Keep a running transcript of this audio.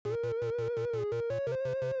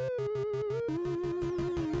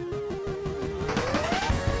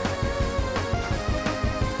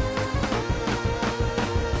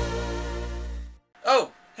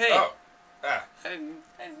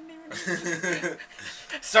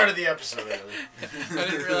Started the episode early. I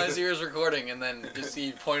didn't realize he was recording, and then just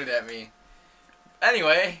he pointed at me.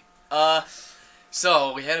 Anyway,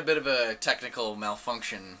 so we had a bit of a technical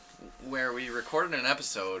malfunction where we recorded an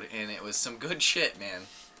episode, and it was some good shit, man.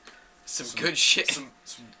 Some good shit.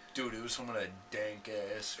 Dude, it was some of that dank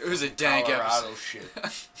ass. It was a dank Colorado episode.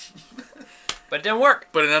 shit. But it didn't work.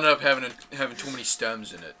 But it ended up having too many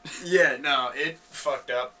stems in it. Yeah, no, it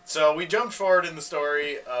fucked up. So we jumped forward in the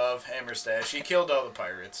story of Hammerstash. He killed all the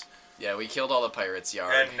pirates. Yeah, we killed all the pirates,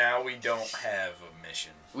 yard. And now we don't have a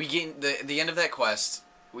mission. We gained the end of that quest.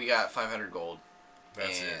 We got 500 gold.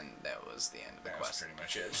 That's and that was the end of the quest. That's pretty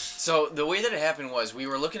much it. So the way that it happened was we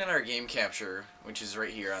were looking at our game capture, which is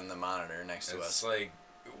right here on the monitor next to us. It's like,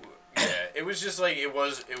 yeah, it was just like it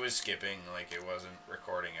was skipping, like it wasn't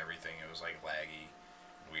recording everything. It was like laggy,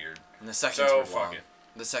 weird. And the seconds so, were fuck long. it.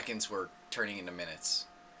 The seconds were turning into minutes.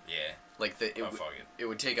 Yeah. Like fuck it. It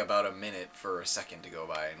would take about a minute for a second to go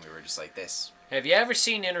by, and we were just like this. Have you ever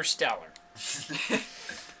seen Interstellar?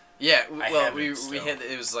 Yeah, well, we had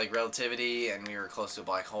it was like relativity, and we were close to a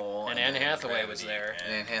black hole. And Anne Hathaway was there.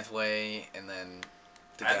 And Anne Hathaway, and then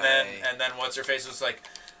the and guy. then what's her face was like,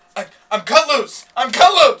 I'm cut loose. I'm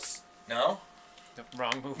cut loose. No. The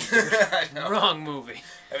wrong movie. I know. Wrong movie.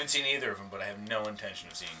 I haven't seen either of them, but I have no intention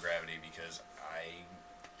of seeing Gravity because I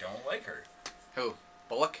don't like her. Who?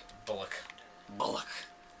 Bullock? Bullock.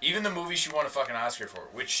 Even the movie she won a fucking Oscar for,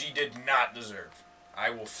 which she did not deserve.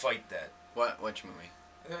 I will fight that. Which movie?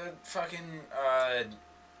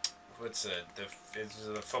 What's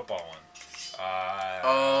the football one?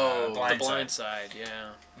 The Blind Side,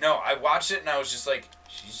 yeah. No, I watched it and I was just like,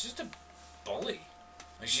 she's just a bully.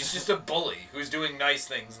 Like, she's just a bully who's doing nice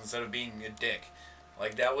things instead of being a dick.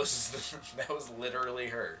 Like, that was literally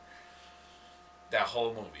her. That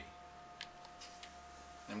whole movie.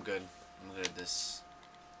 I'm good at this.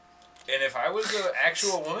 And if I was the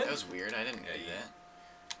actual woman... That was weird. I didn't do that.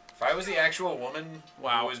 If I was the actual woman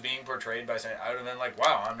wow. who was being portrayed by Sandra, I would have been like,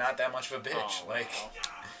 wow, I'm not that much of a bitch. Oh, like, wow.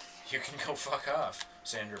 You can go fuck off,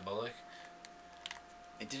 Sandra Bullock.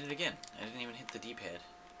 I did it again. I didn't even hit the D-pad.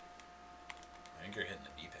 I think you're hitting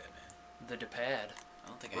the D-pad, man. The D-pad. I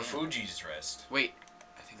don't think Where I am. Fuji's rest. Wait.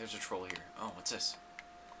 I think there's a troll here. Oh, what's this?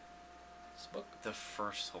 This book. The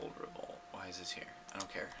First Hold Revolt. Why is this here? I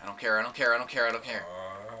don't care. I don't care. I don't care. I don't care. I don't care.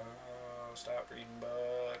 Oh, stop reading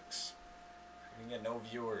books. You can get no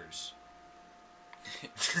viewers.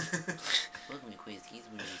 Welcome to QUESTIES.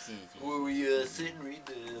 Where we sit and read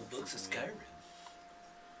the books of Skyrim.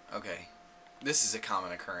 Okay. This is a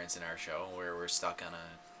common occurrence in our show where we're stuck on a...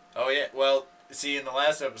 Oh, yeah. Well, see, in the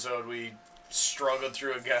last episode, we struggled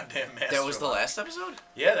through a goddamn master. That was the last episode?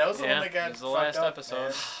 Yeah, that was the one that got it was the fucked last up, episode.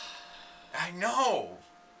 Man. I know.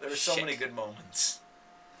 There were so Shit. many good moments.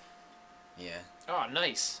 Yeah. Oh,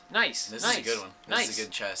 nice. Nice. This nice. is a good one. This is a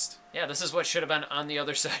good chest. Yeah, this is what should have been on the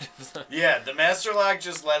other side of the... Yeah, the Master Lock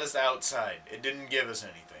just let us outside. It didn't give us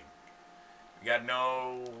anything. We got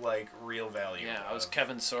no, like, real value. Yeah, I was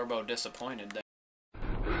Kevin Sorbo disappointed that...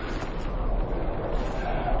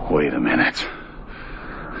 Wait a minute.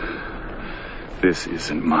 This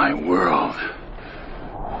isn't my world.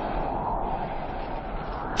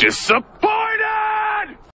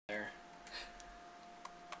 Disappointed! There.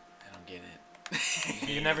 I don't get it.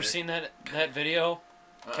 You never seen that video?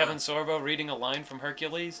 Kevin Sorbo reading a line from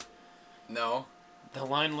Hercules? No. The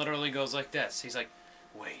line literally goes like this. He's like,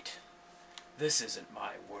 wait, this isn't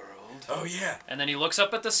my world. Oh, yeah. And then he looks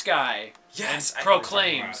up at the sky Yes, and I know what you're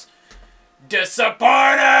talking proclaims,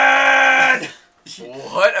 disappointed!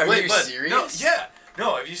 What? Are you but, serious? No, yeah.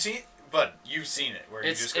 No, have you seen it? But you've seen it. Where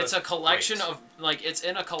It's you just a collection wait. of, like, it's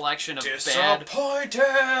in a collection of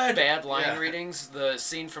Disappointed! bad line Yeah. readings. The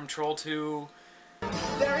scene from Troll 2.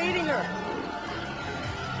 They're eating her.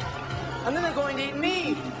 And then they're going to eat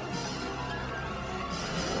me.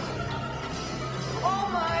 Oh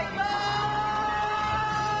my God!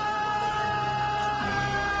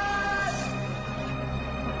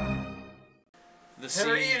 The They're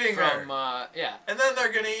scene eating from, her. yeah. And then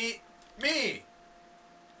they're gonna eat me.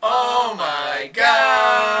 Oh my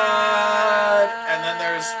God! And then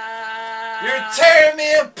there's, you're tearing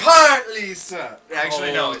me apart, Lisa.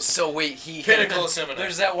 Actually, no. So wait, he... Pinnacle Seminar.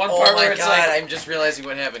 There's that one Oh part my where it's God, like... I'm just realizing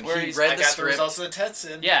what happened. where He he's- read I the got the script. results of the tests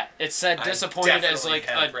in. Yeah, it said I disappointed as definitely like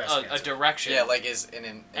had breast a cancer. direction. Yeah, like is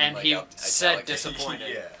in and like he italic. said disappointed.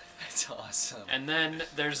 Yeah. That's awesome. And then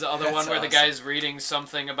there's the other That's one where the awesome. guy's reading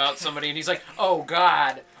something about somebody and he's like, oh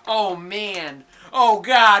God, oh man, oh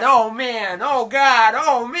God, oh man, oh God,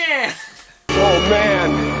 oh man. Oh man!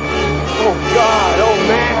 Oh God! Oh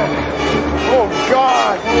man! Oh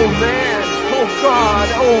God! Oh man! Oh God!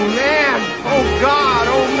 Oh man! Oh God!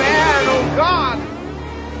 Oh man! Oh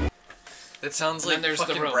That sounds And then like there's the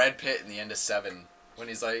fucking room. Brad Pitt in the end of Seven when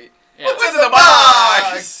he's like, Yeah. "What's in the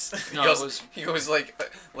box?" No, he, goes, it was- he goes like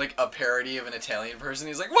a parody of an Italian person.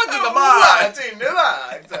 He's like, "What's in the Oh, box?" what's in the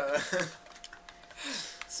box?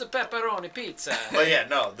 It's a pepperoni pizza. But yeah,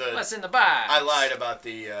 no. What's in the box? I lied about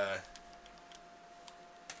the.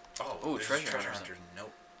 Ooh, there's treasure treasure hunters. hunters.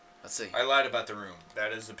 Nope. Let's see. I lied about the room.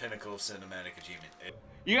 That is the pinnacle of cinematic achievement.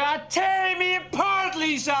 You are tearing me apart,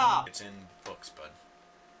 Lisa! It's in books, bud.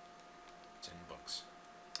 It's in books.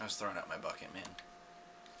 I was throwing out my bucket, man.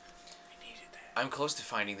 We needed that. I'm close to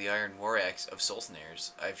finding the Iron War Axe of Soul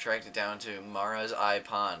Snares. I've tracked it down to Mara's Eye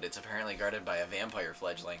Pond. It's apparently guarded by a vampire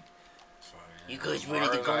fledgling. You guys ready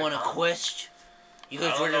to go on a quest? You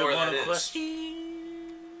guys ready to go on a quest?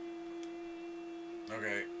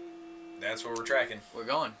 Okay. That's where we're tracking. We're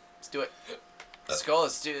going. Let's do it. Let's go.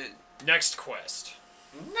 Let's do it. Next quest.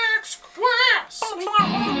 Next quest!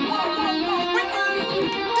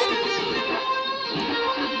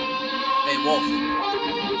 Hey, Wolf.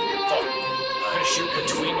 I'm gonna shoot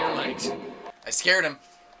between your legs. I scared him.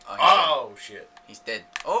 Oh, Oh, shit. he's dead.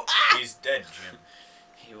 Oh! He's dead, Jim.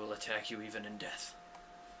 He will attack you even in death.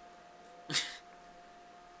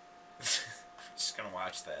 Just gonna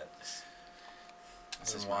watch that. This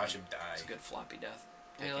is Just watch mine. him die. It's a good floppy death.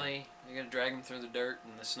 Take him. Really? You're gonna drag him through the dirt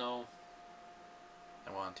and the snow?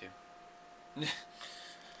 I want to.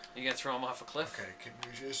 You gonna throw him off a cliff? Okay, can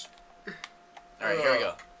we just... Alright, here we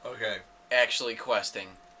go. Okay. Actually questing.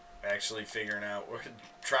 Actually figuring out, we're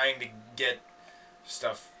trying to get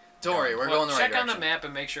stuff... Don't worry, we're Well, going the right check direction. on the map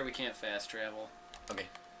and make sure we can't fast travel. Okay.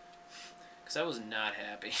 Because I was not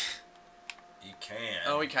happy. You can.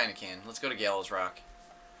 Oh, we kind of can. Let's go to Gallows Rock.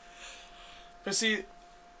 But see,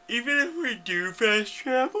 even if we do fast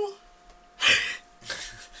travel...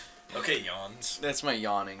 Okay, yawns. That's my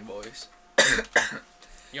yawning voice.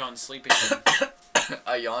 Yawn sleeping.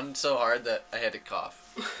 I yawned so hard that I had to cough.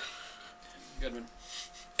 Good one.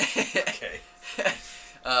 Okay.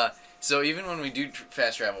 So even when we do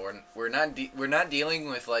fast travel, we're not dealing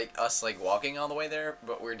with like us like walking all the way there,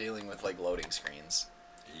 but we're dealing with like loading screens,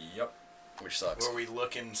 Yep. which sucks. Where we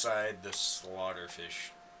look inside the slaughterfish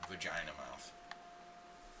vagina mouth.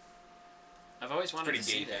 I've always wanted Pretty to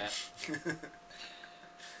see deep. that.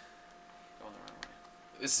 Going the wrong way.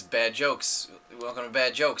 This is bad jokes. Welcome to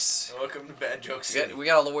bad jokes. Welcome to Bad Jokes We City.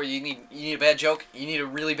 got all the word you need. You need a bad joke. You need a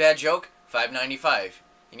really bad joke. $5.95.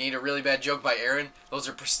 You need a really bad joke by Aaron. Those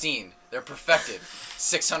are pristine. They're perfected.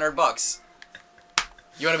 $600.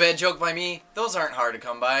 You want a bad joke by me? Those aren't hard to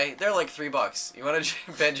come by. They're like $3. You want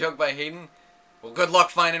a bad joke by Hayden? Well, good luck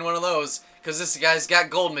finding one of those, because this guy's got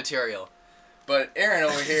gold material. But Aaron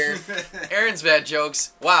over here, Aaron's bad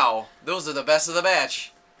jokes, wow, those are the best of the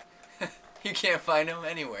batch. You can't find them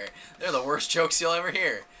anywhere. They're the worst jokes you'll ever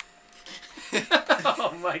hear.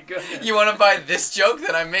 Oh my goodness. You want to buy this joke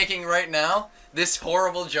that I'm making right now? This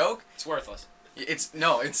horrible joke? It's worthless. It's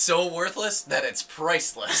so worthless that it's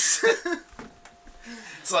priceless.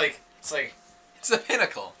 It's like It's the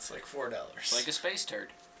pinnacle. it's like $4. It's like a space turd.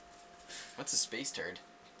 What's a space turd?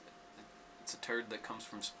 It's a turd that comes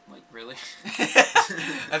from, like, really?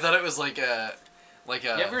 I thought it was like a You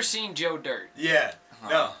ever seen Joe Dirt? Yeah. Huh.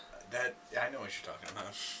 No. That I know what you're talking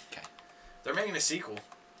about. Okay. They're making a sequel.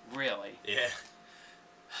 Really? Yeah.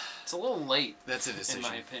 It's a little late, That's a decision. in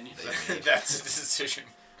my opinion. That's a decision.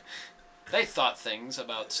 They thought things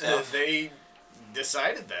about stuff. They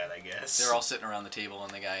decided that, I guess. They're all sitting around the table,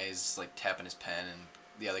 and the guy is like tapping his pen, and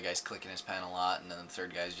the other guy's clicking his pen a lot, and then the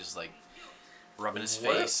third guy's just like rubbing his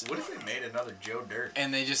face. What if they made another Joe Dirt?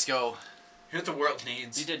 And they just go, Here's what the world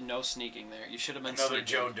needs. You did no sneaking there. You should have been Another sneaking.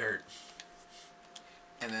 Joe Dirt.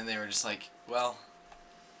 and then they were just like, well,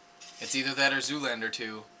 it's either that or Zoolander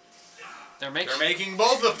 2. They're making. They're making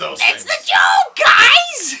both of those things. joke,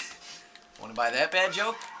 guys! Want to buy that bad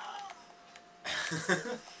joke?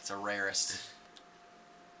 It's a rarest.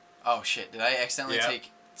 Oh shit, did I accidentally Yeah.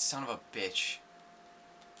 take... Son of a bitch.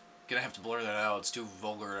 Gonna have to blur that out, it's too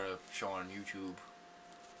vulgar to show on YouTube.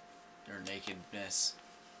 Their nakedness.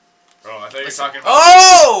 Oh, I thought you were Listen. talking about...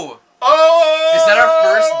 Oh! Oh! Is that our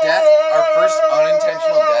first death? Our first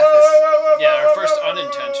unintentional death is... Yeah, our first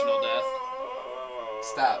unintentional death.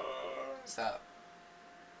 Stop. Stop.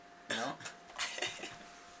 No?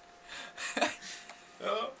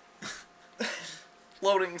 Oh.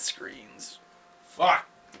 Loading screens. Fuck.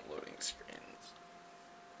 Loading screens.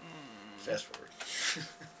 Fast forward.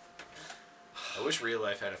 I wish real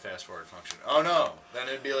life had a fast forward function. Oh no, then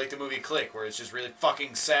it'd be like the movie Click, where it's just really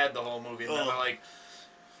fucking sad the whole movie, and then they're like,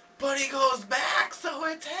 but he goes back, so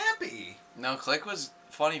it's happy. No, Click was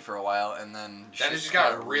funny for a while, and then Then it shit just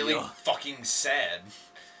got really real. fucking sad.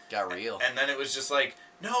 Got real. And then it was just like,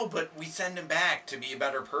 No, but we send him back to be a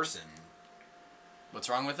better person. What's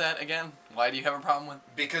wrong with that again? Why do you have a problem with?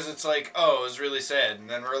 Because it's like, oh, it was really sad, and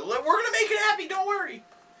then we're gonna make it happy. Don't worry.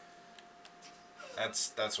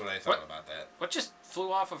 That's what I thought about that. What just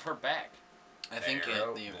flew off of her back? I think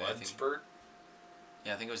Arrow, the blood spurt.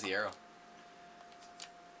 Yeah, I think it was the arrow.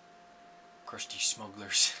 Crusty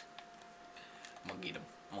smugglers. I'm gonna get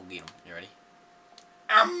him. You ready?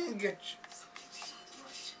 I'm get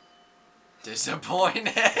Disappointed.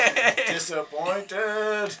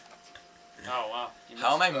 disappointed. Oh wow!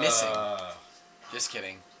 How am I missing? Just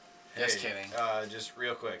kidding. Just Hey, kidding. Just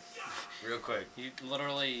real quick. You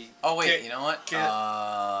literally. Oh wait, Okay, you know what? okay.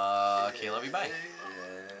 Okay, love you. Bye.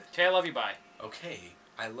 Okay, I love you. Bye. Okay,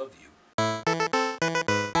 I love you.